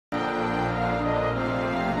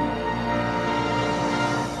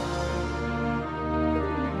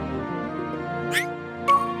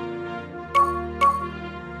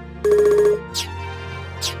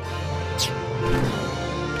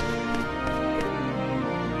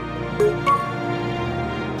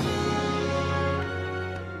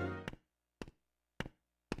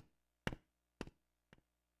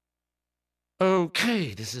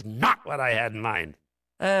Okay, this is not what I had in mind.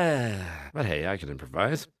 But hey, I can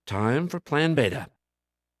improvise. Time for Plan Beta.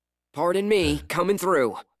 Pardon me, coming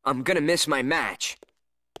through. I'm gonna miss my match.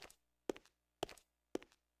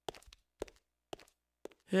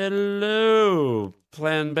 Hello,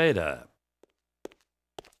 Plan Beta.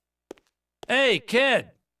 Hey,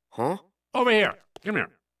 kid! Huh? Over here. Come here.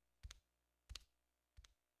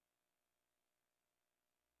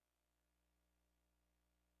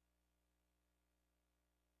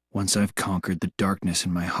 Once I've conquered the darkness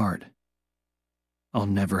in my heart, I'll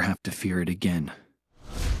never have to fear it again.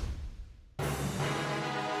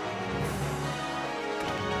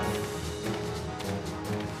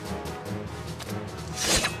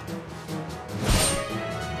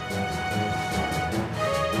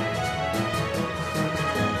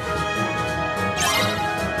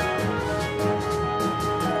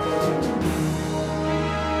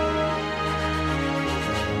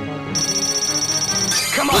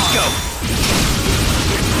 Come on! Let's go!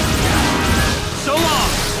 So long!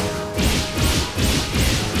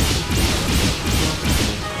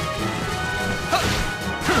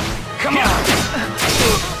 Come on!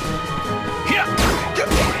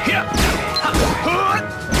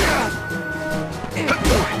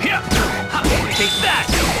 Take that!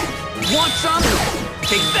 Want some?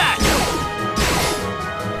 Take that!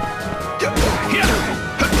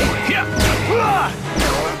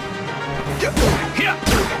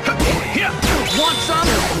 Want some?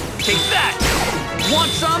 Take that!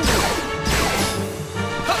 Want some?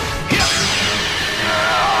 Huh?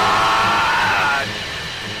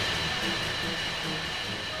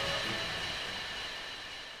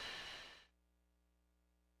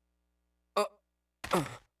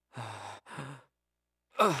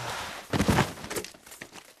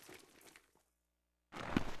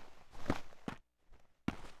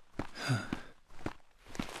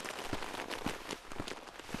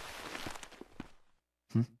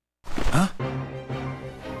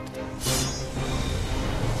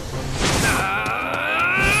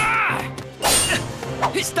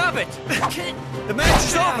 Stop it! The match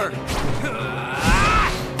is over!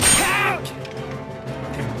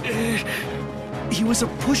 He was a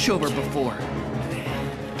pushover before.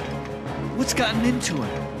 What's gotten into him?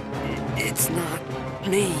 It's not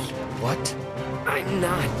me. What? I'm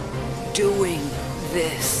not doing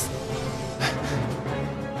this.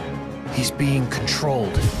 He's being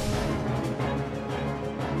controlled.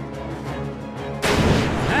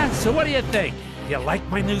 So what do you think? You like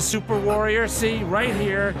my new super warrior? See, right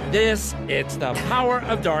here. It's the power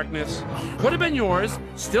of darkness. Could have been yours,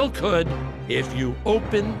 still could, if you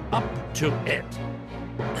open up to it.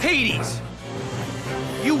 Hades!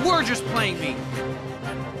 You were just playing me!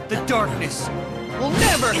 The darkness will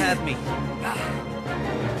never have me!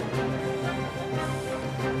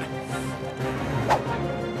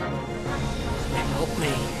 Help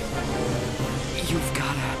me. You've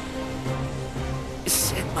gotta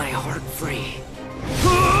set my heart free.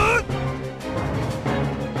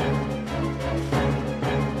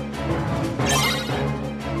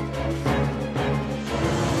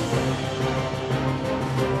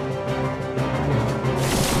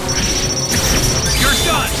 You're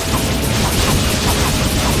done!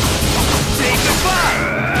 Say goodbye!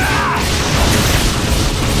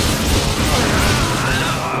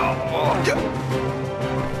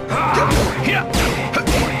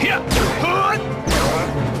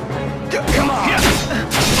 Come on!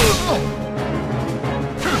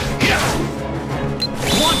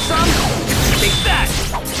 Want some? Take that!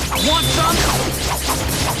 Want some?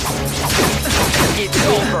 It's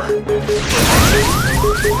over!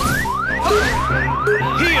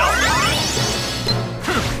 Heal!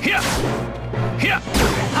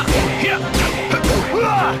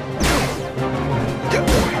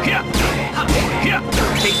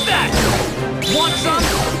 Take that! Want some?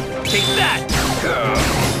 Take that!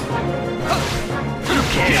 You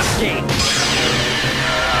can't escape!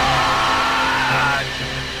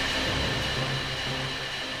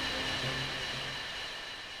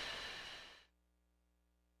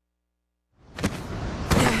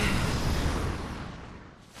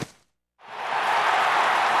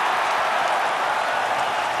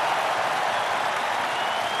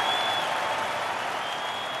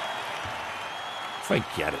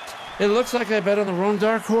 Forget it. It looks like I bet on the wrong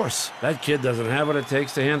dark horse. That kid doesn't have what it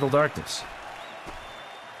takes to handle darkness.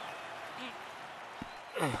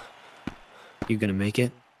 You gonna make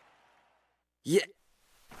it?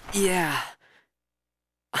 Yeah.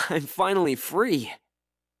 I'm finally free.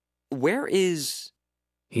 Where is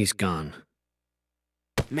He's gone.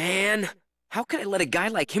 Man, how could I let a guy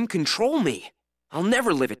like him control me? I'll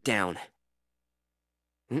never live it down.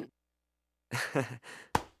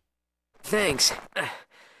 Thanks.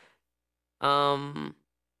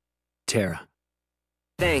 Terra.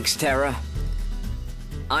 Thanks, Terra.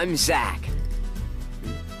 I'm Zack.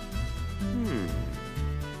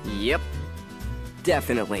 Yep.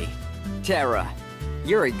 Definitely. Terra,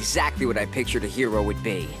 you're exactly what I pictured a hero would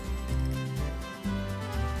be.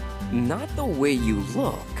 Not the way you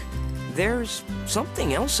look. There's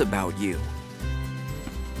something else about you.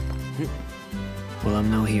 Well, I'm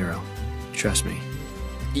no hero. Trust me.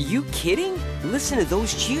 You kidding? Listen to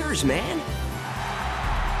those cheers, man.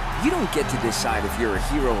 You don't get to decide if you're a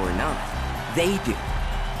hero or not. They do.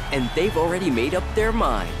 And they've already made up their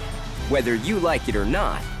mind. Whether you like it or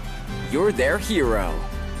not, you're their hero.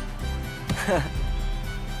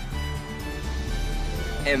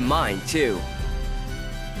 And mine, too.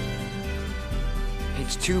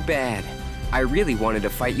 It's too bad. I really wanted to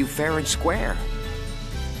fight you fair and square.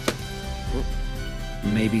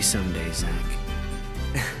 Maybe someday, Zack.